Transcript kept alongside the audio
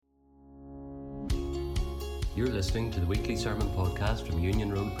You're listening to the weekly sermon podcast from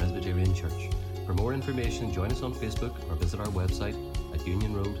Union Road Presbyterian Church. For more information, join us on Facebook or visit our website at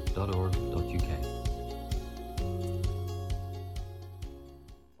unionroad.org.uk.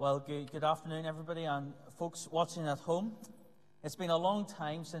 Well, good afternoon, everybody, and folks watching at home. It's been a long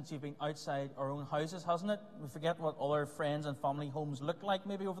time since you've been outside our own houses, hasn't it? We forget what other friends and family homes look like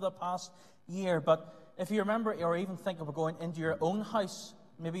maybe over the past year. But if you remember or even think of going into your own house,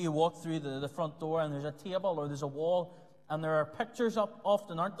 maybe you walk through the front door and there's a table or there's a wall and there are pictures up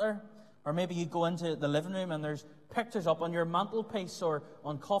often, aren't there? Or maybe you go into the living room and there's pictures up on your mantelpiece or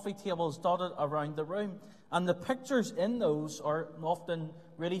on coffee tables dotted around the room. And the pictures in those are often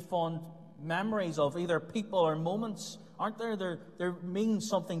really fond memories of either people or moments, aren't there? They mean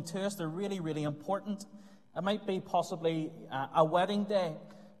something to us. They're really, really important. It might be possibly a wedding day,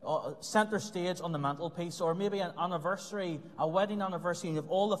 center stage on the mantelpiece, or maybe an anniversary, a wedding anniversary of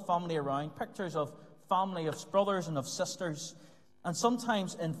all the family around, pictures of family, of brothers and of sisters. And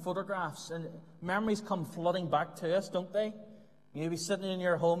sometimes in photographs, and memories come flooding back to us, don't they? You'll be sitting in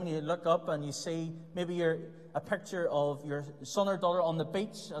your home and you look up and you see maybe a picture of your son or daughter on the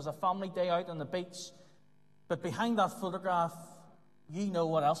beach as a family day out on the beach. But behind that photograph, you know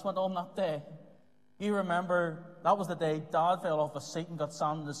what else went on that day. You remember that was the day Dad fell off a seat and got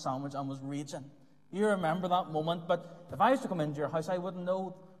sand in his sandwich and was raging. You remember that moment, but if I was to come into your house, I wouldn't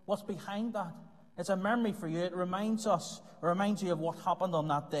know what's behind that. It's a memory for you. It reminds you of what happened on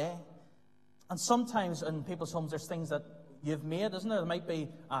that day. And sometimes in people's homes, there's things that you've made, isn't there? It might be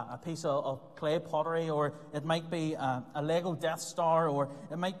a piece of clay pottery, or it might be a Lego Death Star, or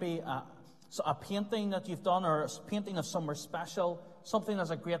it might be a painting that you've done, or a painting of somewhere special, something that's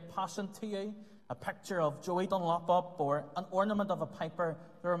a great passion to you, a picture of Joey Dunlop up, or an ornament of a piper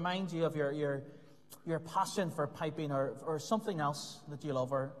that reminds you of your passion for piping, or something else that you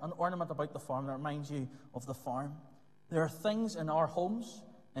love, or an ornament about the farm that reminds you of the farm. There are things in our homes,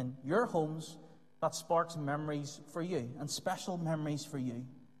 in your homes, that sparks memories for you, and special memories for you.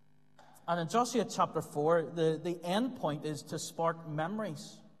 And in Joshua chapter 4, the end point is to spark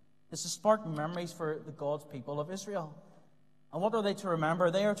memories. It's to spark memories for the God's people of Israel. And what are they to remember?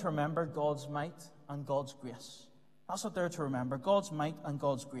 They are to remember God's might and God's grace. That's what they're to remember, God's might and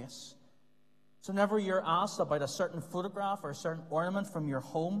God's grace. So whenever you're asked about a certain photograph or a certain ornament from your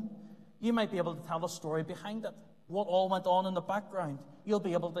home, you might be able to tell a story behind it. What all went on in the background. You'll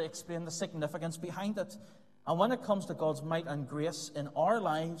be able to explain the significance behind it. And when it comes to God's might and grace in our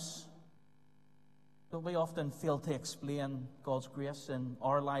lives, don't we often fail to explain God's grace in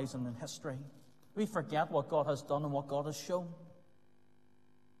our lives and in history? We forget what God has done and what God has shown.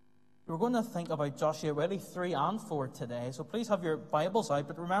 We're going to think about Joshua really 3 and 4 today, so please have your Bibles out.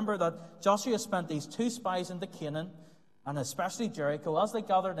 But remember that Joshua spent these 2 spies into Canaan, and especially Jericho. As they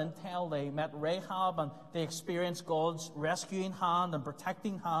gathered intel, they met Rahab, and they experienced God's rescuing hand and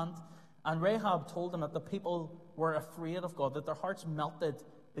protecting hand. And Rahab told them that the people were afraid of God, that their hearts melted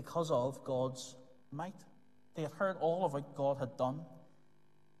because of God's might. They had heard all of what God had done.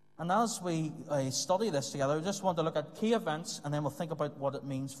 And as we study this together, we just want to look at key events, and then we'll think about what it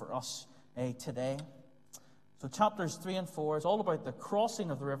means for us today. So chapters 3 and 4 is all about the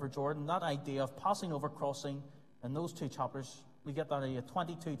crossing of the River Jordan, that idea of passing over, crossing. In those 2 chapters, we get that idea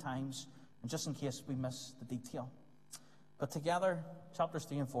 22 times, and just in case we miss the detail. But together, chapters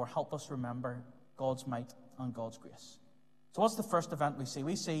 3 and 4 help us remember God's might and God's grace. So what's the first event we see?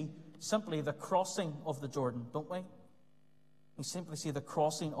 We see simply the crossing of the Jordan, don't we? We simply see the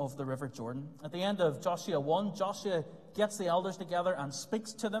crossing of the River Jordan. At the end of Joshua 1, Joshua gets the elders together and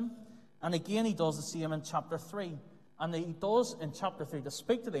speaks to them. And again, he does the same in chapter 3. And he does in chapter 3 to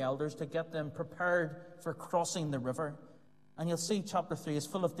speak to the elders to get them prepared for crossing the river. And you'll see chapter 3 is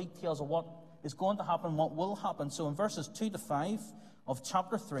full of details of what is going to happen, what will happen. So in verses 2 to 5 of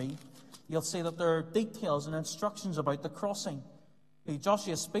chapter 3, you'll see that there are details and instructions about the crossing.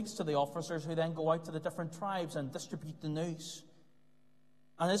 Joshua speaks to the officers who then go out to the different tribes and distribute the news.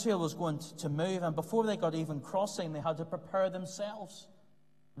 And Israel was going to move, and before they got even crossing, they had to prepare themselves.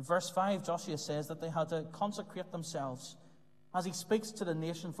 In verse 5, Joshua says that they had to consecrate themselves. As he speaks to the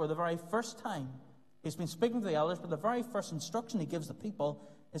nation for the very first time, he's been speaking to the elders, but the very first instruction he gives the people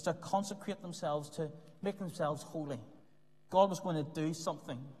is to consecrate themselves, to make themselves holy. God was going to do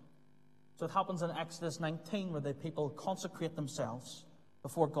something. So it happens in Exodus 19 where the people consecrate themselves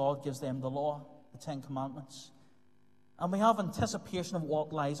before God gives them the law, the 10 Commandments. And we have anticipation of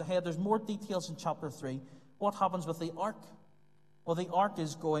what lies ahead. There's more details in chapter 3. What happens with the ark? Well, the ark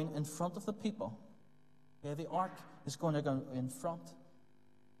is going in front of the people. Okay, the ark is going to go in front.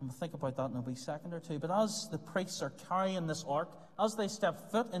 And we'll think about that in a wee second or two. But as the priests are carrying this ark, as they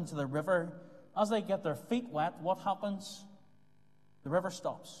step foot into the river, as they get their feet wet, what happens? The river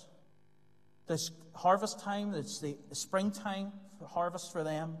stops. This harvest time, it's the springtime for harvest for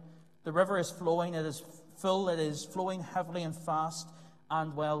them. The river is flowing, it is full, it is flowing heavily and fast.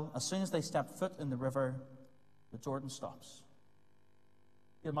 And well, as soon as they step foot in the river, the Jordan stops.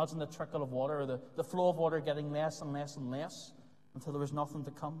 You imagine the trickle of water, or the flow of water getting less and less and less until there was nothing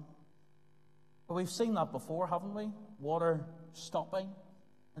to come. But we've seen that before, haven't we? Water stopping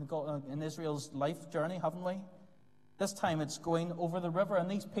in Israel's life journey, haven't we? This time it's going over the river, and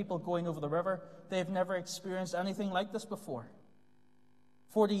these people going over the river, they've never experienced anything like this before.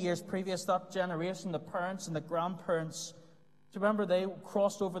 40 years previous, that generation, the parents and the grandparents, do you remember they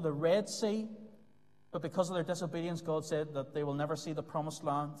crossed over the Red Sea? But because of their disobedience, God said that they will never see the promised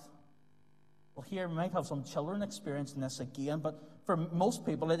land. Well, here we might have some children experiencing this again, but for most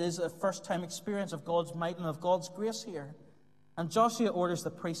people it is a first-time experience of God's might and of God's grace here. And Joshua orders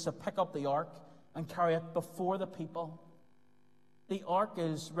the priests to pick up the ark and carry it before the people. The ark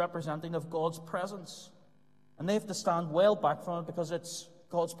is representative of God's presence, and they have to stand well back from it because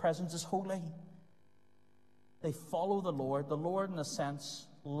God's presence is holy. They follow the Lord. The Lord, in a sense,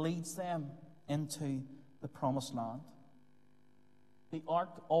 leads them into the promised land. The ark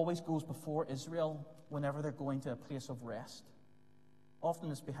always goes before Israel whenever they're going to a place of rest.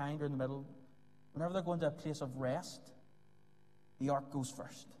 Often it's behind or in the middle. Whenever they're going to a place of rest, the ark goes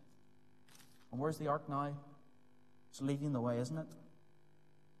first. And where's the ark now? It's leading the way, isn't it?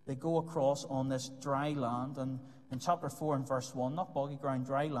 They go across on this dry land, and in chapter 4 and verse 1, not boggy ground,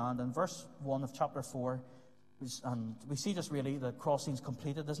 dry land, in verse 1 of chapter 4, and we see just really the crossing's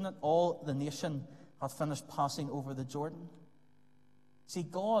completed, isn't it? All the nation had finished passing over the Jordan. See,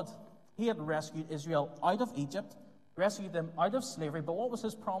 God, He had rescued Israel out of Egypt, rescued them out of slavery, but what was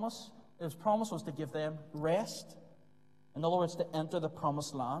His promise? His promise was to give them rest. In other words, to enter the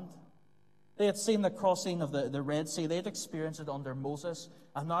promised land. They had seen the crossing of the Red Sea. They had experienced it under Moses.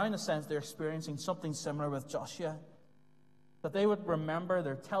 And now, in a sense, they're experiencing something similar with Joshua. That they would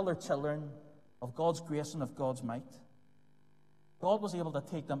remember, tell their children of God's grace and of God's might. God was able to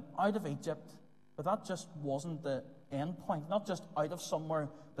take them out of Egypt, but that just wasn't the end point. Not just out of somewhere,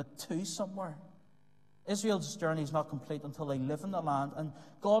 but to somewhere. Israel's journey is not complete until they live in the land. And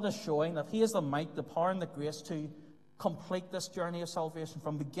God is showing that He has the might, the power, and the grace to complete this journey of salvation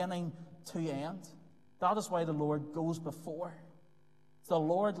from beginning to end. That is why the Lord goes before. It's the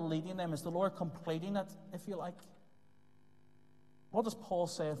Lord leading them. It's the Lord completing it, if you like. What does Paul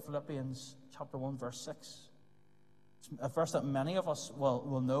say in Philippians chapter 1, verse 6? It's a verse that many of us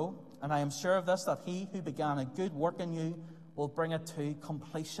will know. And I am sure of this, that He who began a good work in you will bring it to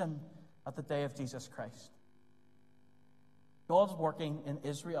completion at the day of Jesus Christ. God's working in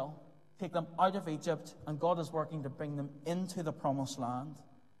Israel, take them out of Egypt, and God is working to bring them into the promised land.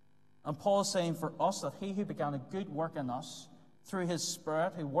 And Paul is saying for us that He who began a good work in us, through His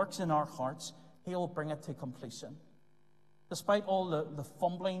Spirit, who works in our hearts, He will bring it to completion. Despite all the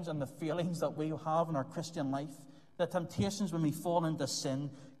fumblings and the failings that we have in our Christian life, the temptations when we fall into sin,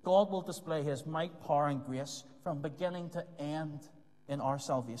 God will display His might, power, and grace from beginning to end in our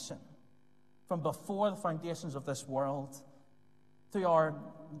salvation. From before the foundations of this world, through our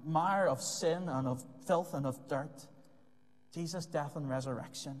mire of sin and of filth and of dirt, Jesus' death and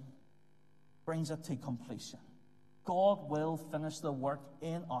resurrection brings it to completion. God will finish the work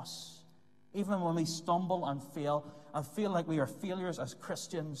in us. Even when we stumble and fail and feel like we are failures as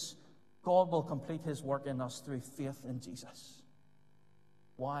Christians, God will complete His work in us through faith in Jesus.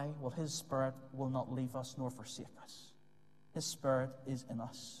 Why? Well, His Spirit will not leave us nor forsake us. His Spirit is in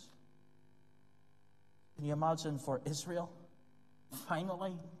us. Can you imagine for Israel?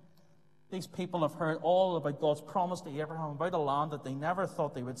 Finally, these people have heard all about God's promise to Abraham, about a land that they never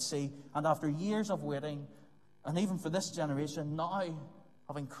thought they would see. And after years of waiting, and even for this generation, now,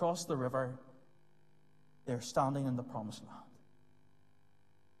 having crossed the river, they're standing in the promised land.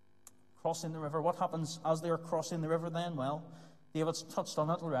 Crossing the river. What happens as they are crossing the river then? Well, David's touched on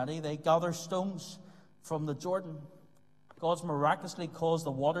it already. They gather stones from the Jordan. God's miraculously caused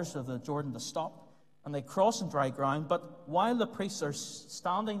the waters of the Jordan to stop, and they cross on dry ground. But while the priests are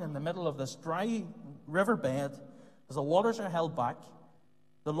standing in the middle of this dry riverbed, as the waters are held back,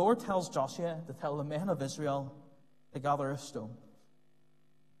 the Lord tells Joshua to tell the men of Israel to gather a stone.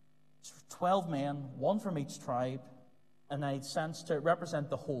 It's 12 men, one from each tribe, and a sense to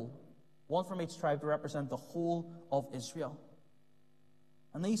represent the whole. One from each tribe to represent the whole of Israel.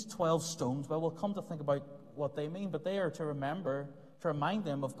 And these 12 stones, well, we'll come to think about what they mean, but they are to remind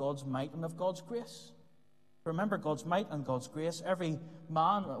them of God's might and of God's grace. Remember God's might and God's grace.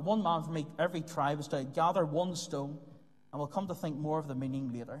 One man from every tribe is to gather one stone, and we'll come to think more of the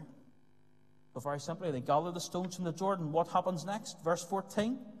meaning later. But very simply, they gather the stones from the Jordan. What happens next? Verse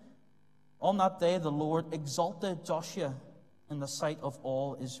 14. On that day, the Lord exalted Joshua in the sight of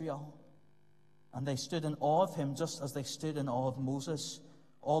all Israel. And they stood in awe of him, just as they stood in awe of Moses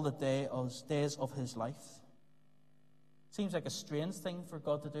all the days of his life. Seems like a strange thing for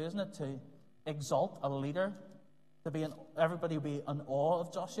God to do, isn't it? To exalt a leader, everybody will be in awe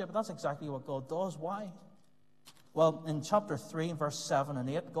of Joshua. But that's exactly what God does. Why? Well, in chapter 3, verse 7 and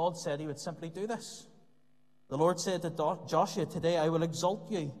 8, God said he would simply do this. The Lord said to Joshua, "Today I will exalt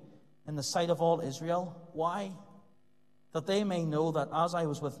you in the sight of all Israel." Why? That they may know that as I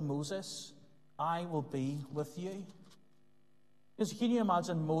was with Moses, I will be with you. Because can you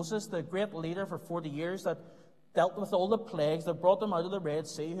imagine Moses, the great leader for 40 years that dealt with all the plagues, that brought them out of the Red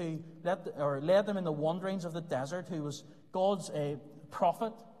Sea, who led them in the wanderings of the desert, who was God's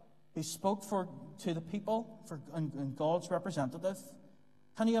prophet, who spoke to the people and God's representative.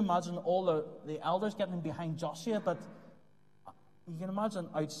 Can you imagine all the elders getting behind Joshua? But you can imagine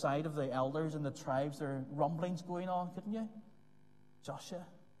outside of the elders and the tribes, there are rumblings going on, couldn't you? Joshua.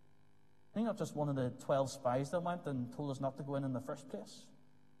 I think not just one of the 12 spies that went and told us not to go in the first place.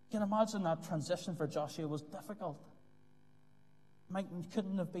 You can imagine that transition for Joshua was difficult. It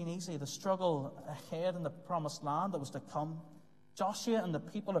couldn't have been easy. The struggle ahead in the promised land that was to come. Joshua and the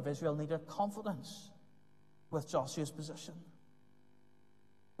people of Israel needed confidence with Joshua's position.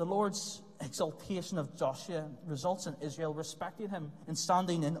 The Lord's exaltation of Joshua results in Israel respecting him and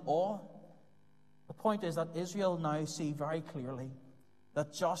standing in awe. The point is that Israel now see very clearly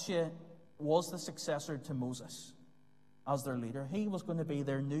that Joshua was the successor to Moses as their leader. He was going to be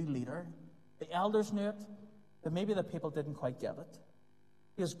their new leader. The elders knew it, but maybe the people didn't quite get it.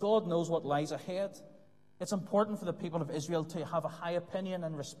 Because God knows what lies ahead. It's important for the people of Israel to have a high opinion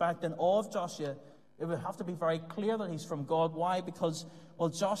and respect and awe of Joshua. It would have to be very clear that he's from God. Why? Because,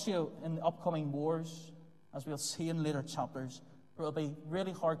 Joshua in the upcoming wars, as we'll see in later chapters, there will be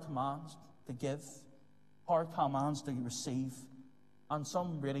really hard commands to give, hard commands to receive, and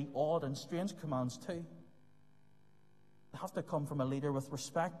some really odd and strange commands too. They have to come from a leader with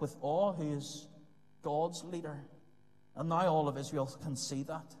respect, with awe, who is God's leader. And now all of Israel can see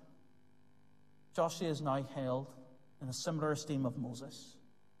that. Joshua is now held in a similar esteem of Moses.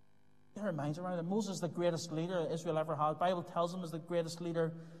 Get our minds around it. Moses is the greatest leader Israel ever had. The Bible tells him is the greatest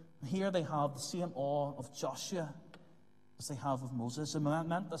leader. And here they have the same awe of Joshua as they have of Moses. It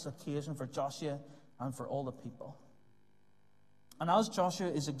meant this occasion for Joshua and for all the people. And as Joshua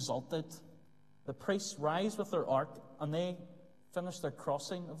is exalted, the priests rise with their ark and they finish their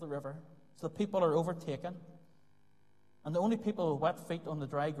crossing of the river. So the people are overtaken. And the only people with wet feet on the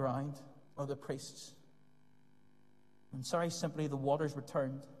dry ground are the priests. And very simply, the waters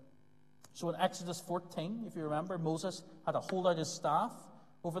returned. So in Exodus 14, if you remember, Moses had to hold out his staff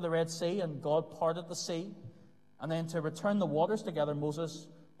over the Red Sea and God parted the sea. And then to return the waters together, Moses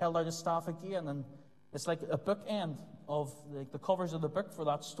held out his staff again. And it's like a bookend of the covers of the book for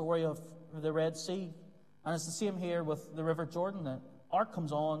that story of the Red Sea. And it's the same here with the River Jordan. The ark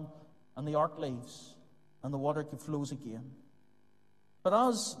comes on and the ark leaves and the water flows again. But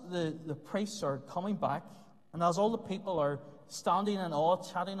as the priests are coming back and as all the people are standing in awe,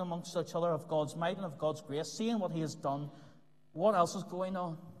 chatting amongst each other of God's might and of God's grace, seeing what he has done, what else is going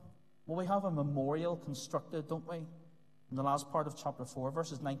on? Well, we have a memorial constructed, don't we? In the last part of chapter 4,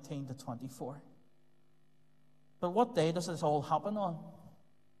 verses 19 to 24. But what day does this all happen on?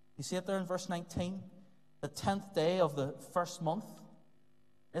 You see it there in verse 19? The 10th day of the first month.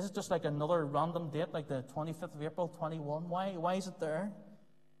 Is it just like another random date, like the 25th of April, 21? Why is it there?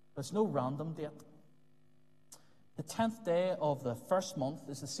 There's no random date. The 10th day of the first month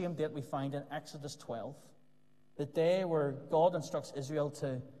is the same date we find in Exodus 12. The day where God instructs Israel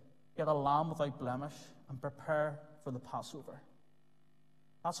to get a lamb without blemish and prepare for the Passover.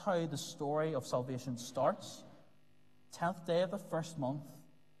 That's how the story of salvation starts. 10th day of the first month.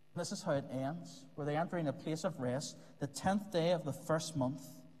 This is how it ends, where they enter in a place of rest. The 10th day of the first month,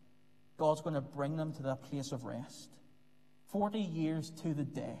 God's going to bring them to that place of rest. 40 years to the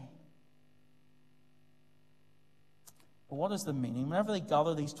day. But what is the meaning? Whenever they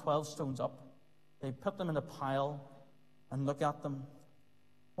gather these 12 stones up, they put them in a pile and look at them.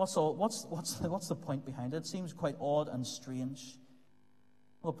 What's the point behind it? It seems quite odd and strange.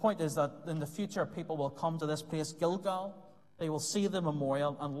 Well, the point is that in the future, people will come to this place, Gilgal. They will see the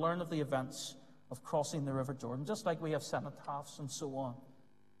memorial and learn of the events of crossing the River Jordan, just like we have cenotaphs and so on.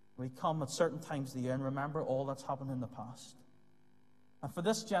 We come at certain times of the year and remember all that's happened in the past. And for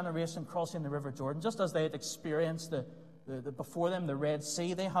this generation crossing the River Jordan, just as they had experienced before them the Red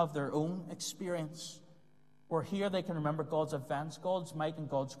Sea, they have their own experience. where here they can remember God's events, God's might and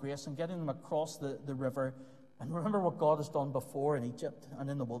God's grace, and getting them across the river, and remember what God has done before in Egypt and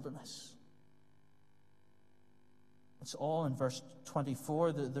in the wilderness. It's all in verse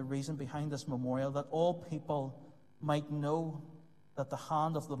 24, the reason behind this memorial, that all people might know that the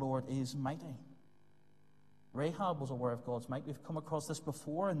hand of the Lord is mighty. Rahab was aware of God's might. We've come across this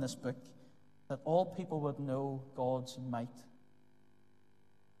before in this book, that all people would know God's might.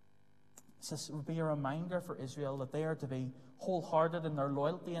 This would be a reminder for Israel that they are to be wholehearted in their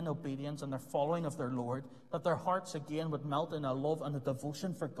loyalty and obedience and their following of their Lord, that their hearts again would melt in a love and a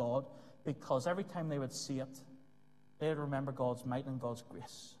devotion for God, because every time they would see it, they would remember God's might and God's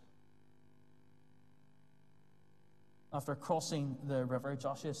grace. After crossing the river,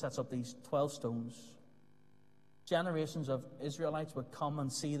 Joshua sets up these 12 stones. Generations of Israelites would come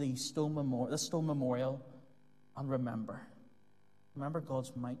and see this stone memorial and remember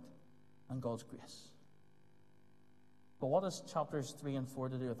God's might and God's grace. But what does chapters 3 and 4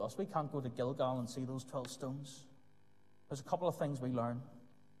 to do with us? We can't go to Gilgal and see those 12 stones. There's a couple of things we learn.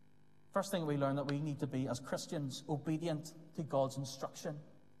 First thing we learn, that we need to be, as Christians, obedient to God's instruction.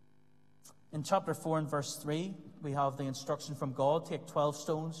 In chapter 4 and verse 3, we have the instruction from God, take 12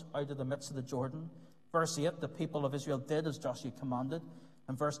 stones out of the midst of the Jordan. Verse 8, the people of Israel did as Joshua commanded.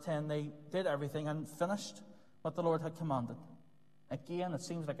 And verse 10, they did everything and finished what the Lord had commanded. Again, it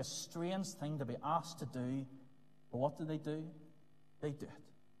seems like a strange thing to be asked to do, but what do? They do it.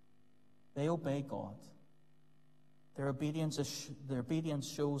 They obey God. Their obedience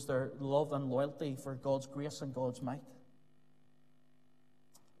shows their love and loyalty for God's grace and God's might.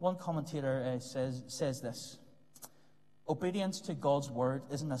 One commentator says this: obedience to God's word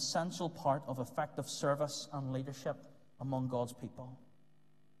is an essential part of effective service and leadership among God's people.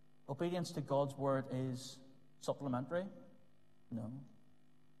 Obedience to God's word is supplementary? No.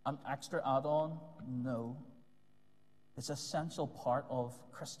 An extra add-on? No. It's an essential part of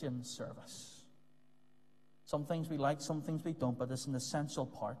Christian service. Some things we like, some things we don't, but it's an essential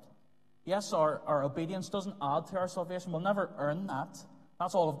part. Yes, our obedience doesn't add to our salvation. We'll never earn that.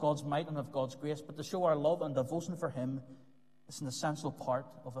 That's all of God's might and of God's grace. But to show our love and devotion for Him, it's an essential part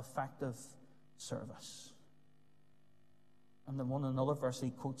of effective service. And then another verse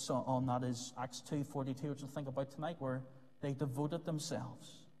he quotes on that is Acts 2:42, which we'll think about tonight, where they devoted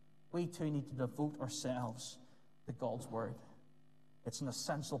themselves. We too need to devote ourselves to God's word. It's an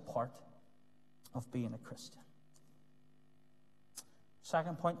essential part of being a Christian.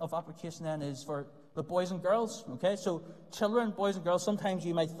 Second point of application then is for the boys and girls. Okay, so children, boys and girls, sometimes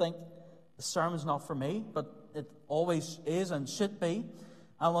you might think the sermon's not for me, but it always is and should be.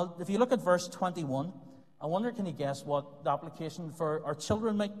 And well, if you look at verse 21, I wonder, can you guess what the application for our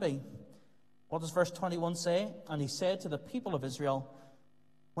children might be? What does verse 21 say? And he said to the people of Israel,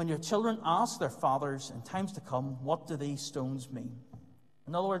 when your children ask their fathers in times to come, what do these stones mean?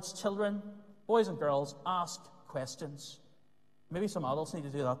 In other words, children, boys and girls, ask questions. Maybe some adults need to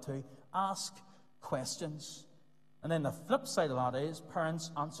do that too. Ask questions. And then the flip side of that is parents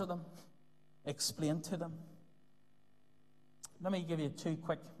answer them. Explain to them. Let me give you two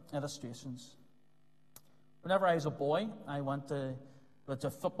quick illustrations. Whenever I was a boy, I went to a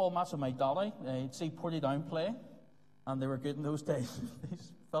football match with my daddy. I'd see Portadown play, and they were good in those days.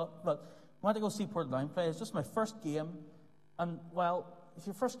 But I went to go see Portadown play. It's just my first game, and well, if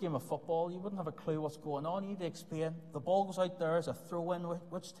your first game of football, you wouldn't have a clue what's going on. You need to explain. The ball goes out there as a throw-in,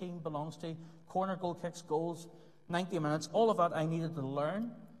 which team belongs to, corner, goal kicks, goals, 90 minutes. All of that I needed to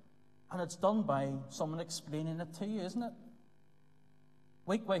learn, and it's done by someone explaining it to you, isn't it?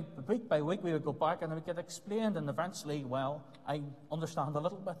 Week by week, we would go back and it would get explained, and eventually, well, I understand a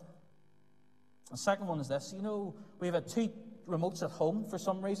little bit. The second one is this. You know, we have 2 remotes at home for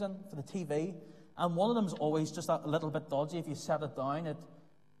some reason for the TV, and one of them is always just a little bit dodgy. If you set it down, it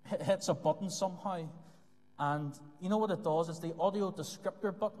hits a button somehow. And you know what it does? It's the audio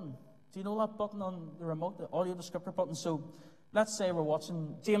descriptor button. Do you know that button on the remote, the audio descriptor button? So let's say we're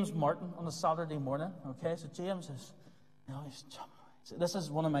watching James Martin on a Saturday morning. Okay, so James is, so this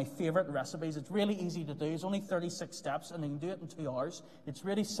is one of my favorite recipes. It's really easy to do. It's only 36 steps, and you can do it in 2 hours. It's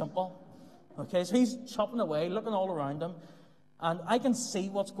really simple. Okay, so he's chopping away, looking all around him, and I can see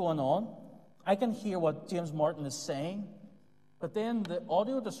what's going on. I can hear what James Martin is saying, but then the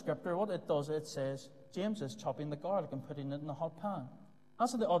audio descriptor, what it does, it says, James is chopping the garlic and putting it in the hot pan.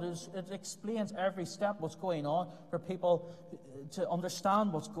 That's what the audio, it explains every step, what's going on, for people to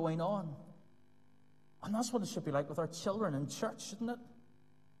understand what's going on. And that's what it should be like with our children in church, shouldn't it?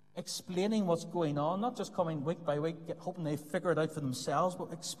 Explaining what's going on, not just coming week by week, hoping they figure it out for themselves,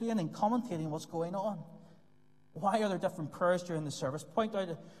 but explaining, commentating what's going on. Why are there different prayers during the service?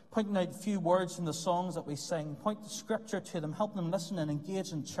 Pointing out a few words from the songs that we sing. Point the scripture to them. Help them listen and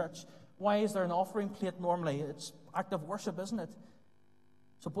engage in church. Why is there an offering plate normally? It's active worship, isn't it?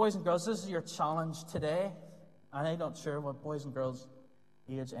 So boys and girls, this is your challenge today. And I'm not sure what boys and girls'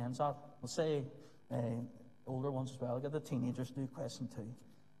 age ends at. We'll say older ones as well. I'll get the teenagers to do question 2.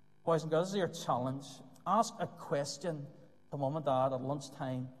 Boys and girls, this is your challenge. Ask a question to mum and dad at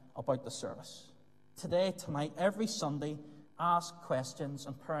lunchtime about the service. Today, tonight, every Sunday, ask questions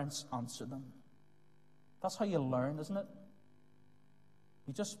and parents answer them. That's how you learn, isn't it?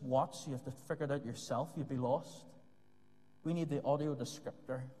 You just watch, you have to figure it out yourself, you'd be lost. We need the audio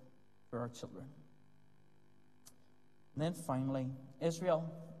descriptor for our children. And then finally,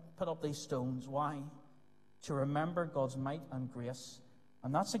 Israel put up these stones. Why? To remember God's might and grace.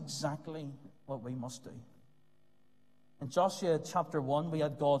 And that's exactly what we must do. In Joshua chapter 1, we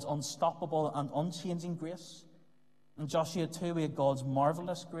had God's unstoppable and unchanging grace. In Joshua 2, we had God's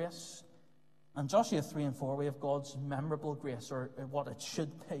marvelous grace. In Joshua 3 and 4, we have God's memorable grace, or what it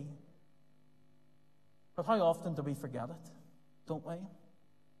should be. But how often do we forget it, don't we?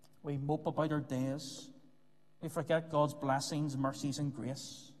 We mope about our days. We forget God's blessings, mercies, and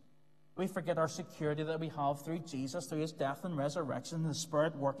grace. We forget our security that we have through Jesus, through his death and resurrection, and the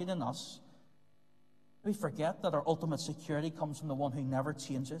Spirit working in us. We forget that our ultimate security comes from the one who never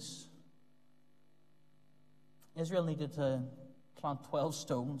changes. Israel needed to plant 12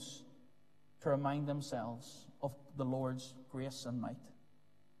 stones to remind themselves of the Lord's grace and might.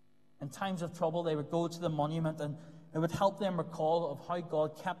 In times of trouble, they would go to the monument, and it would help them recall of how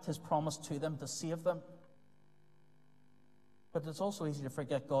God kept his promise to them to save them. But it's also easy to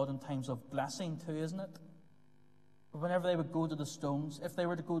forget God in times of blessing too, isn't it? But whenever they would go to the stones, if they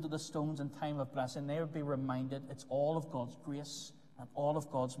were to go to the stones in time of blessing, they would be reminded it's all of God's grace and all of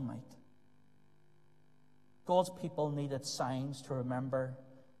God's might. God's people needed signs to remember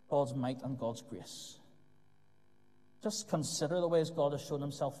God's might and God's grace. Just consider the ways God has shown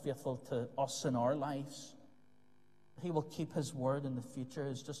himself faithful to us in our lives. He will keep his word in the future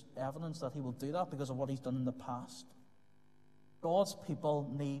is just evidence that he will do that because of what he's done in the past. God's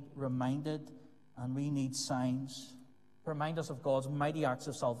people need reminded, and we need signs. Remind us of God's mighty acts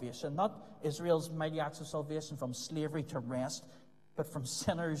of salvation, not Israel's mighty acts of salvation from slavery to rest, but from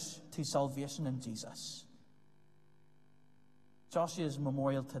sinners to salvation in Jesus. Joshua's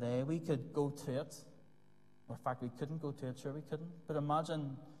memorial today, we could go to it. Or in fact, we couldn't go to it, sure we couldn't. But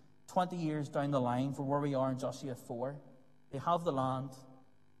imagine 20 years down the line from where we are in Joshua 4. They have the land.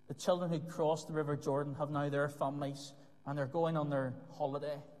 The children who crossed the River Jordan have now their families, and they're going on their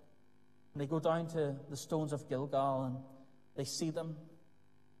holiday. And they go down to the stones of Gilgal, and they see them.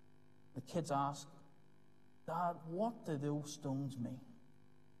 The kids ask, Dad, what do those stones mean?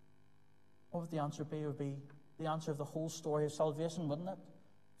 What would the answer be? It would be the answer of the whole story of salvation, wouldn't it?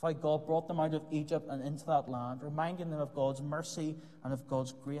 Of how God brought them out of Egypt and into that land, reminding them of God's mercy and of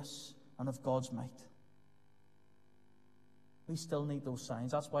God's grace and of God's might. We still need those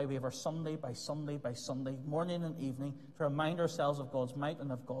signs. That's why we have our Sunday by Sunday by Sunday, morning and evening, to remind ourselves of God's might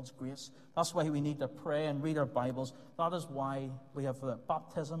and of God's grace. That's why we need to pray and read our Bibles. That is why we have the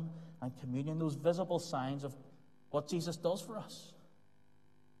baptism and communion, those visible signs of what Jesus does for us.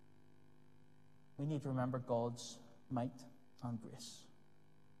 We need to remember God's might and grace.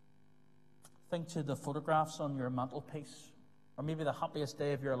 Think to the photographs on your mantelpiece, or maybe the happiest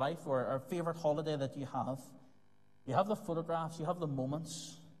day of your life, or a favourite holiday that you have. You have the photographs, you have the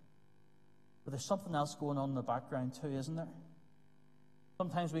moments, but there's something else going on in the background too, isn't there?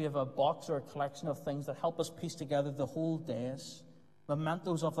 Sometimes we have a box or a collection of things that help us piece together the whole days,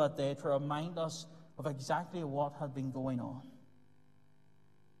 mementos of that day, to remind us of exactly what had been going on.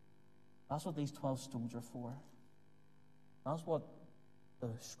 That's what these 12 stones are for. That's what the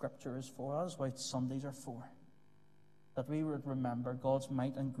Scripture is for. That is what Sundays are for. That we would remember God's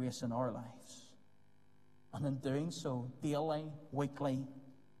might and grace in our lives. And in doing so, daily, weekly,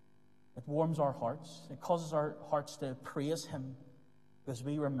 it warms our hearts. It causes our hearts to praise him because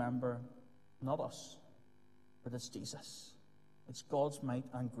we remember not us, but it's Jesus. It's God's might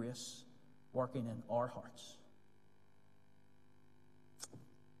and grace working in our hearts.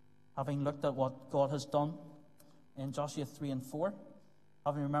 Having looked at what God has done in Joshua 3 and 4,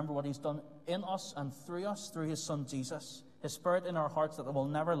 having remembered what he's done in us and through his Son Jesus, his Spirit in our hearts that will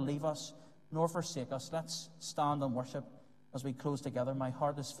never leave us nor forsake us, let's stand and worship as we close together. My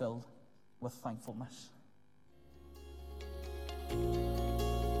heart is filled with thankfulness.